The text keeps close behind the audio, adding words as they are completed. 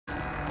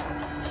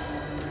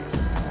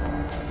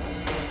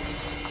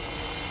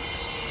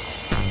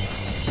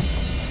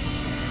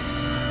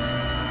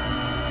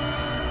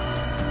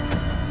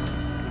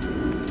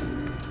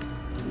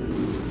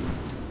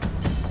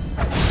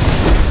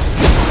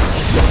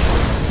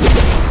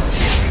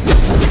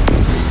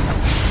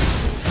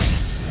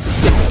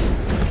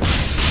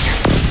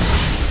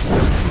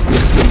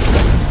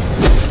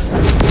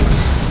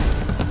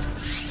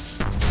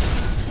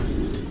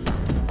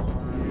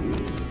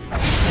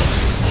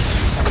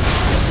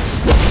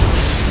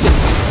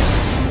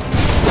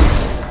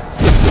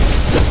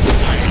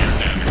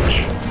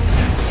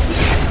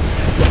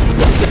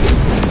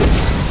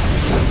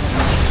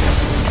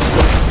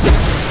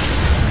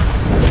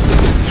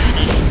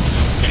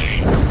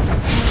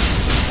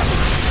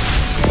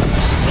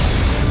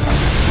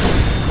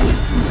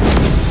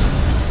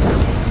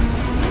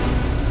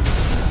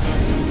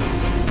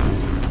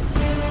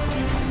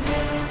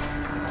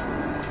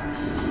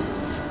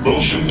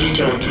Motion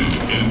detected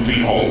in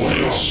the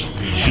hallways.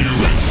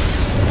 Human.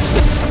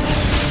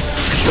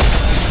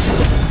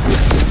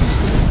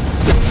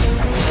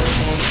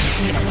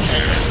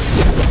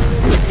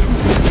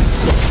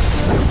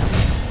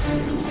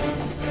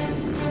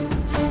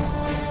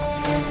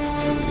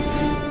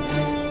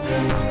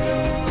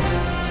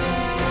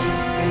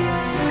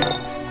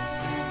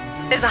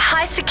 There's a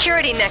high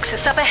security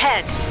nexus up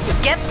ahead.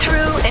 Get through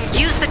and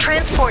use the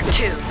transport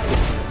tube.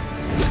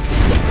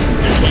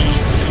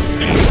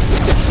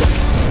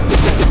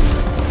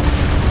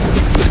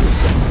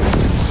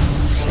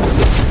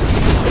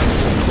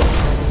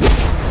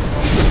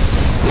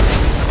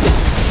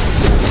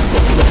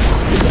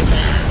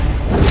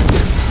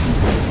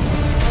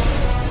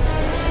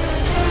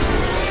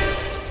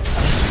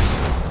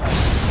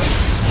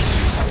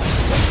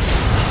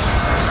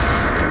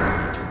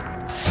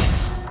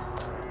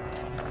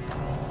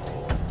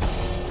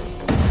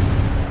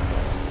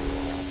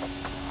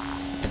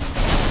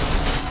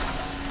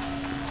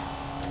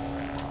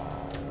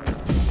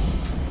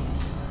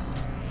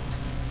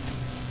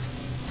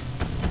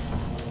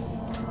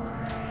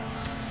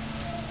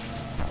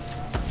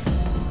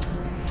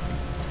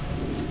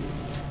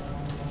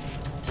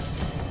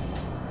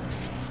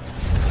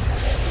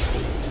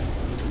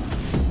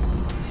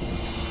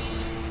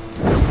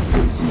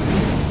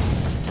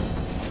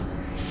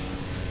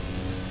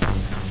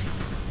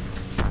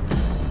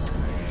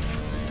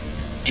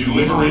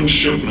 Delivering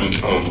shipment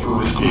of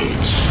Earth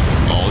goods.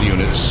 All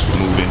units,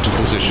 move into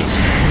position.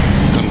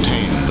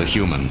 Contain the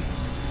human.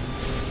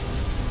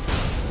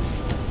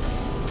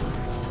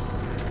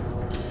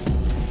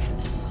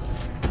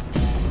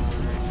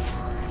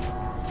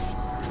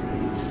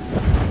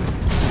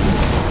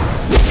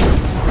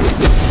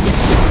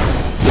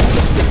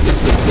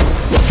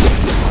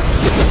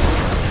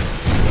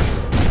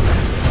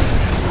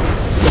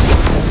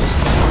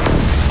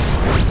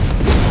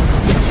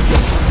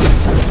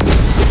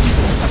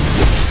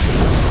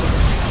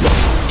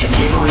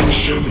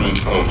 Shipment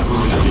of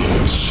Earth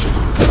goods.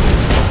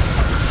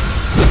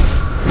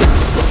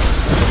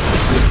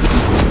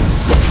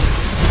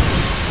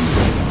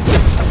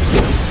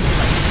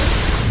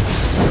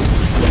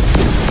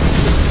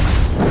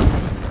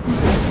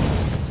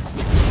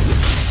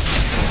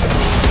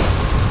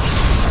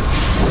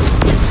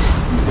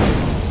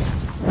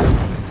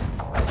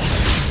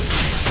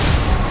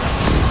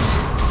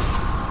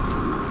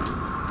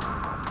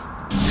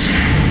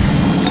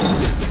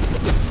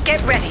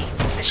 Get ready.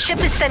 The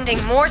ship is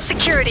sending more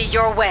security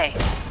your way.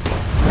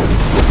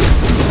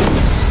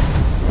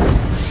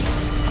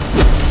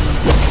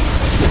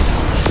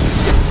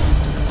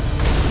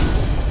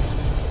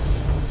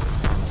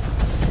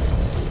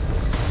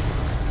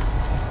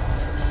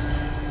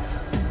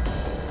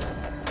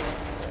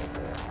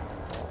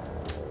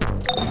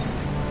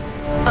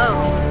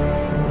 Oh.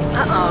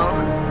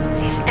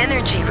 Uh-oh. These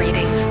energy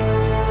readings.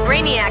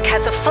 Brainiac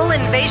has a full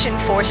invasion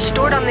force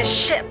stored on this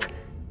ship.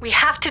 We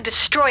have to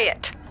destroy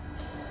it.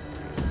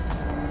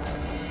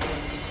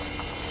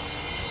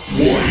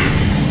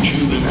 Warning.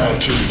 Human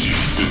activity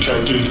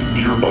detected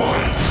nearby.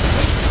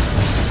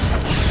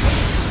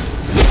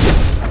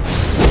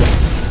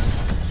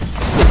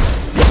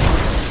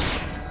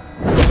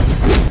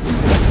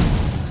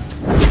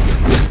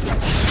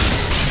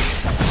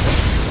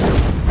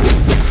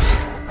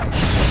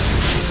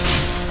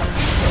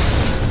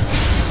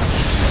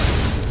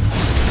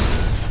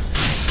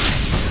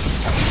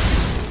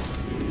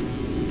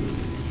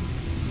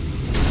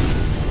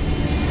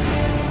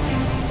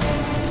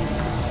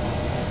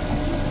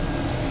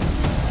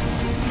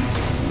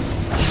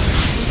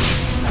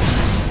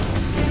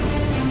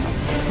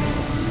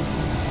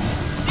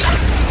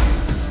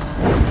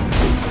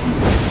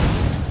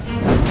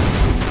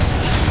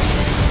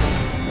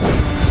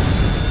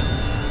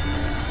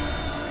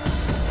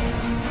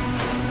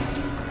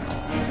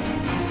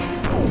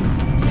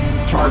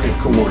 Target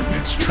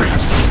coordinates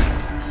transferred.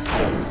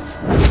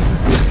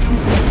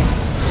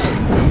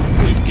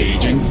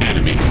 Engaging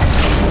enemy.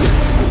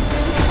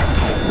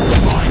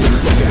 Minor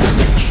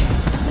damage.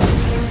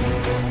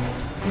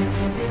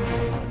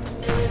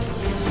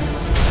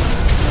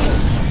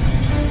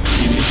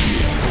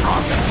 Initiating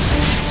combat.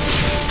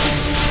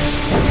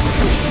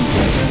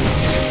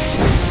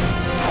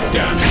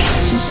 Damage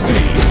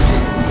sustained.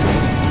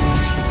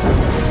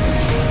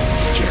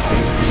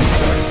 Objective in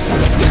sight.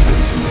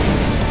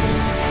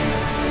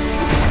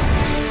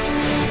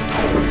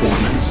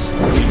 Performance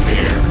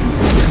impaired.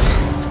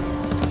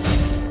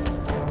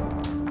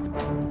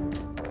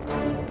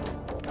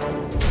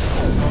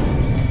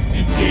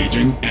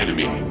 Engaging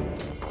enemy.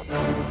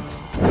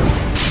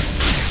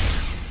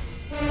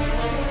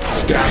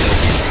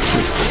 Status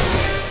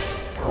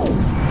critical.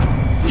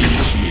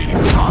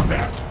 Initiating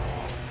combat.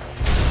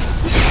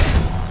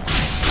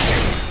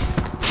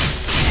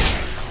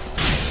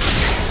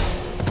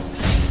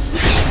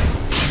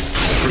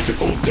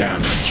 Critical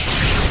damage.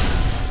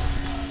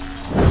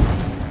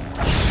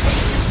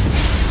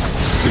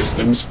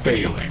 Systems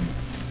failing.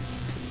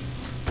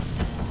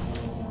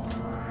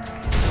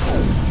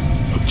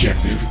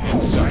 Objective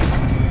in sight.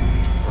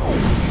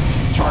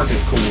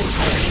 Target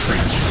coordinates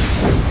transferred.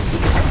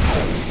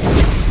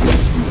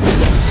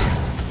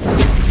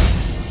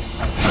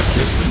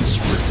 Assistance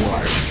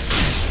required.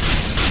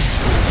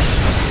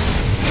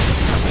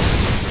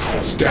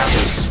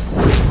 Status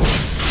critical.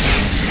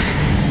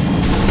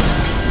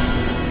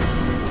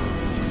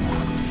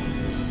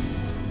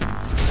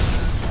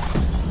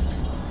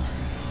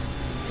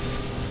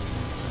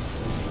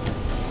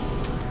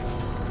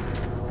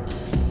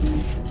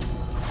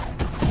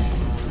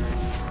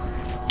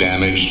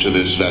 Damage to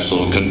this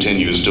vessel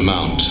continues to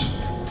mount.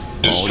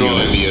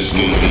 Destroy the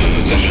escape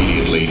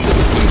immediately.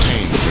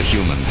 Contain the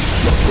human.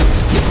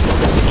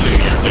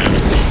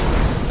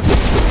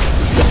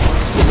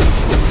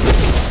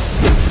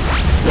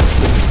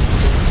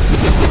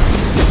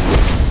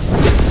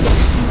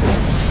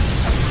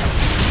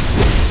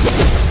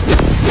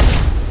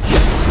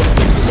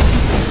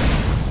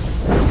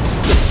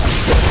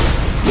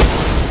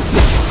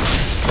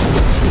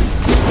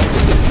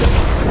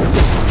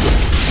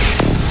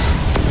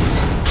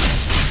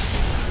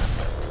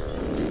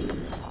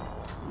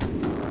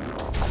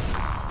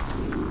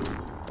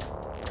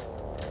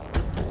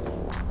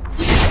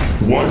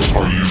 What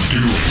are you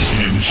doing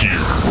in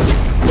here?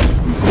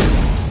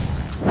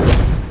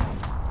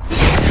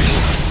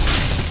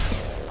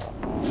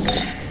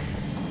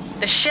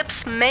 The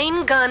ship's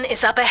main gun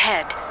is up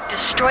ahead.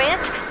 Destroy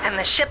it, and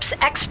the ship's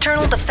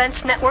external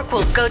defense network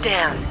will go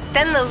down.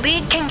 Then the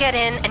League can get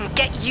in and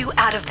get you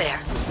out of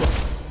there.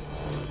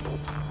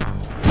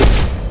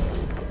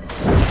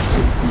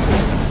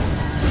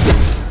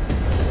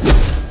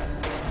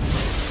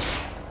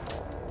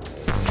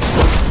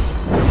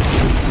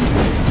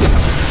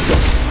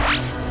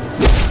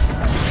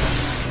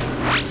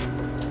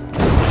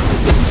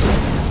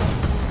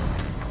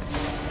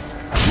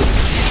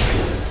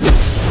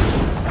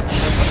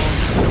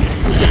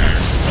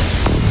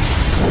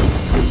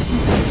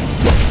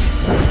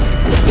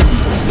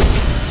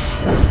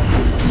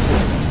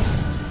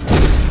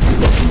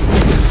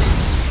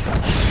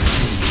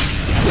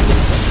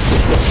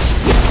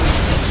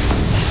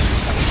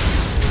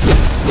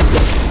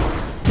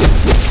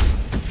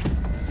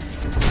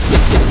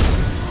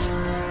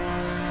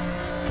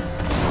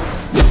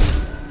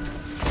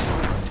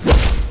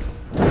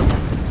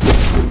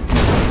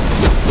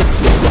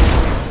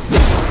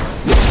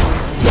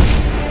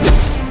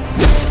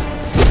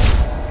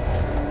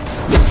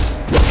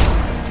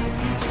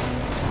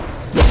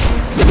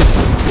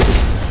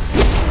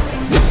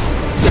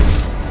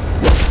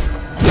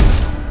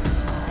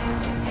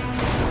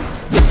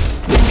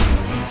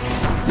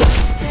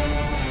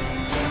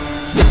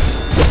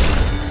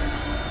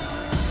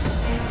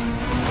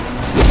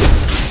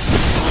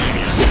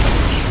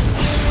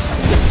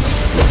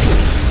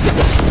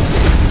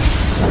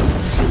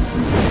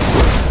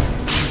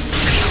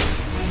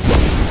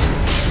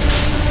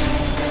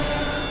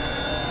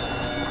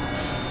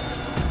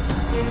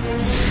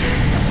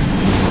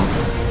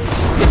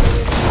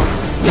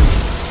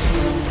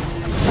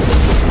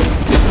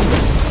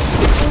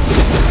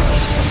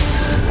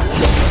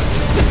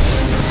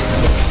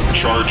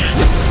 Charging.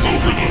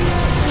 Overload.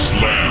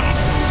 Slam.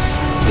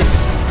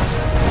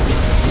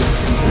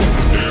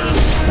 Air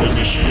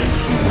initiated.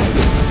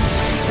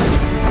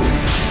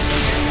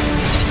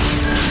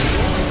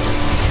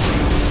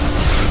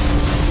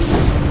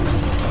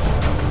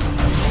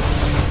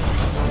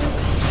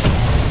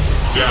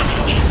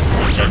 Damage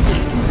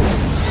detected.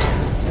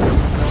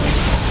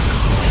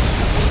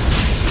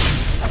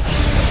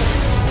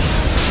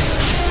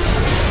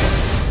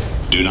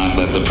 Do not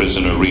let the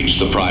prisoner reach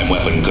the prime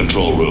weapon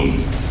control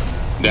room.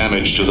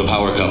 Damage to the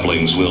power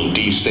couplings will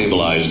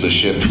destabilize the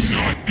ship. Do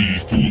not be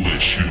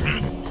foolish,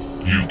 human.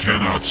 You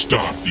cannot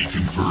stop the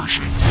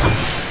conversion.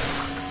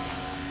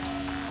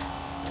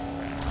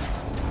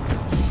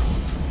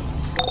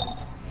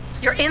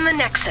 You're in the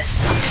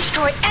Nexus.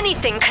 Destroy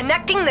anything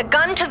connecting the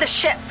gun to the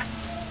ship.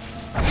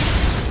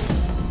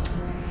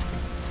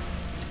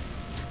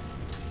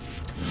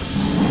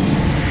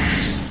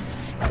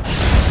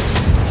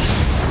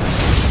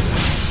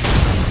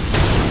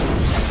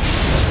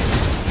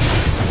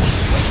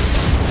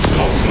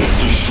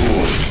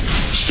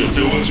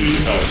 Stability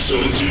at 75%.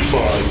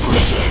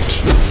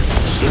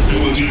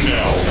 Stability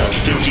now at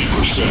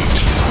 50%.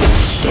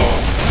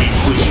 Stop the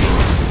prisoner.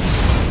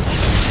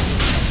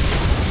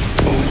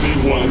 Only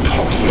one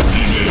couplet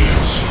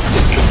remains.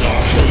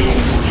 Cannot fail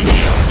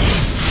Brainiac.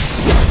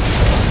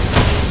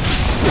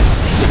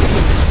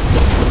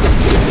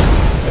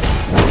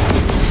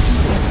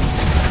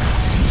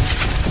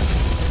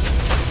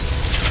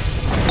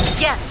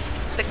 Yes,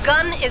 the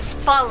gun is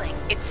falling.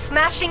 It's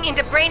smashing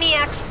into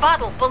Brainiac's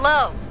bottle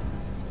below.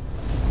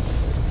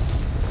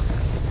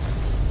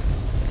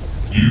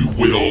 You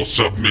will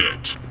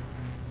submit.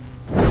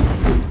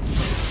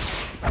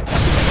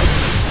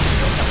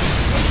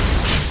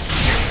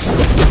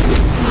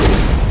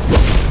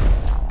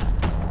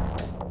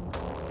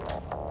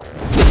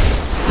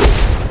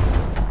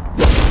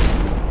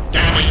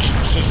 Damage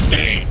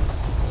sustained.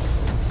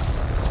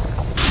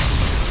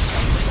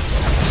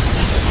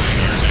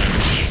 Minor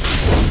damage.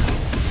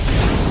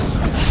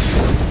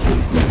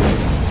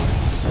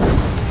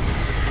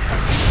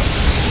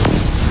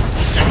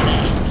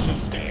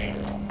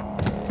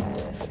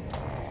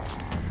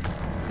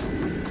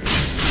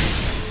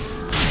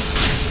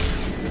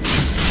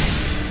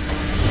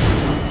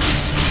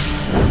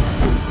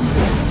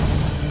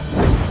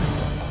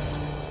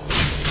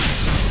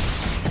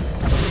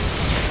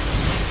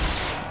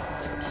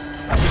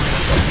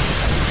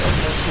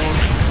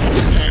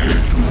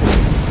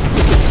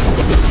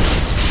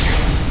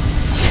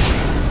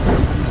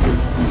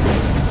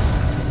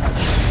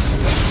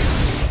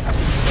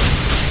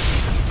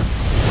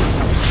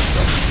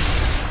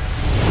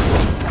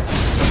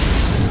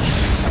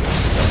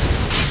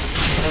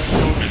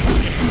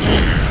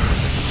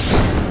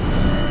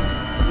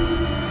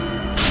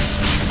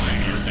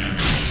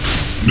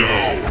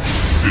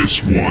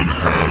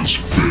 Ep1 has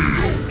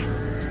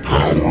failed.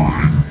 Powering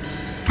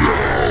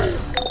down.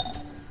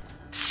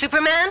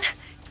 Superman,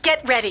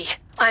 get ready.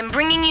 I'm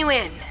bringing you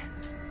in.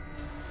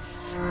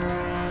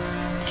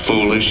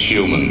 Foolish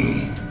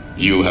human,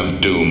 you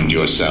have doomed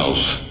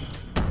yourself.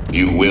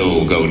 You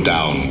will go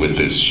down with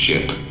this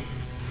ship.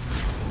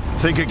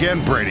 Think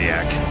again,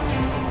 Brainiac.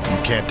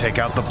 You can't take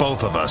out the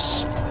both of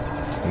us.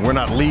 And we're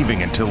not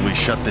leaving until we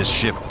shut this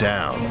ship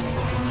down.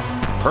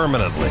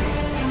 Permanently.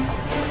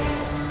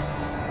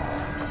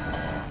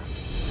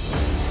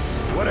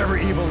 Whatever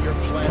evil you're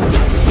planning, let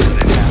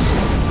it happen.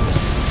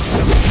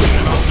 You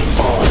cannot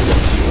defy the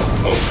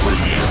will of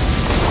Brainiac.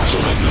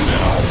 Surrender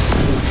now,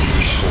 or be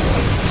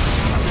destroyed.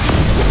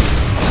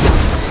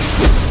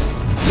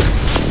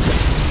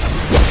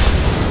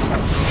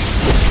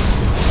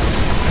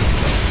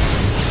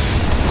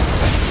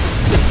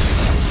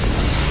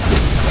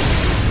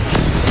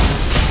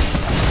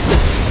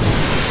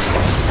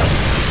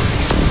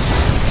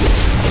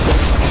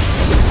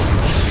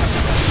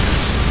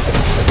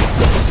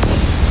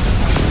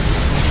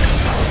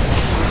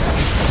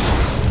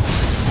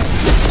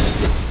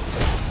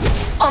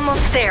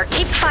 Almost there.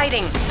 Keep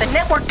fighting. The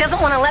network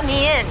doesn't want to let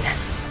me in.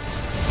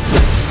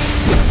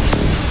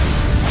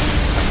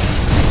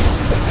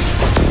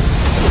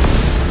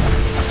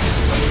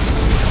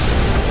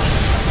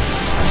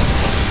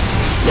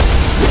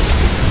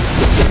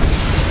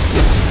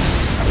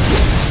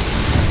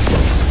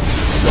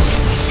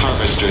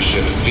 Harvester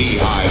ship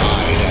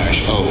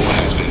VII-O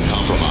has been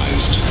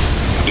compromised.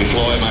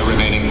 Deploy my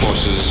remaining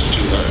forces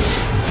to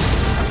Earth.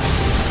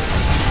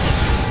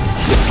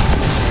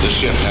 The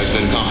ship has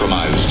been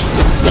compromised.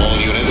 All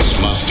units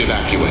must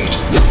evacuate.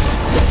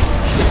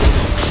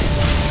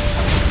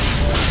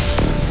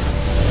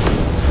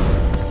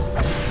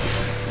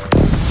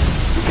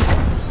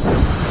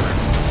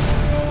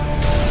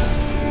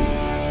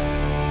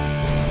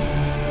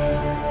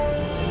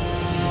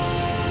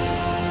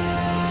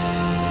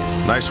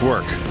 Nice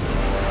work.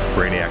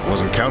 Brainiac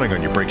wasn't counting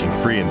on you breaking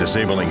free and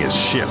disabling his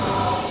ship.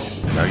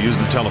 Now use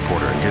the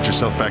teleporter and get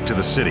yourself back to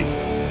the city.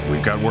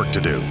 We've got work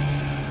to do.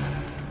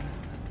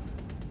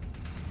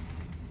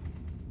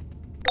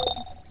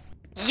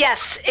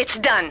 Yes, it's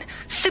done.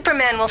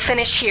 Superman will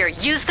finish here.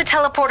 Use the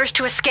teleporters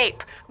to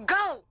escape.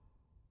 Go!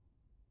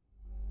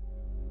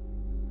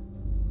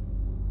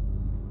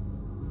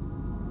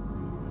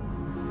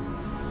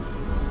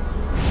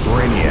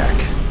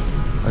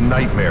 Brainiac, a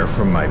nightmare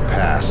from my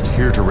past,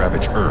 here to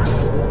ravage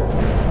Earth.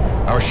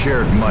 Our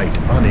shared might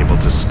unable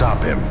to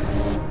stop him.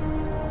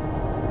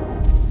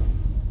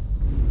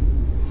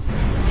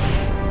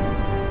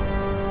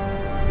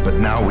 But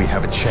now we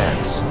have a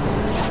chance.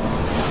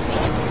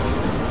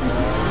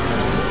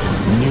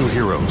 New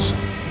heroes,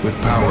 with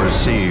powers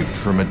saved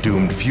from a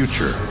doomed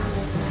future.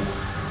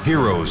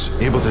 Heroes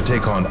able to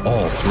take on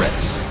all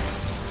threats.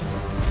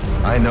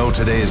 I know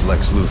today's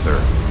Lex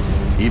Luthor.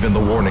 Even the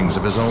warnings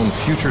of his own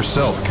future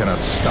self cannot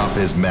stop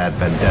his mad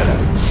vendetta.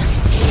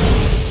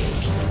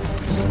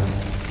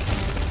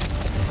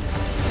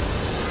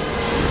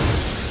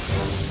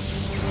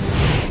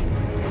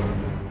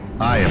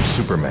 I am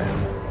Superman.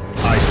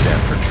 I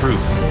stand for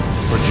truth,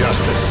 for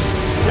justice,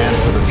 and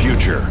for the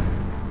future.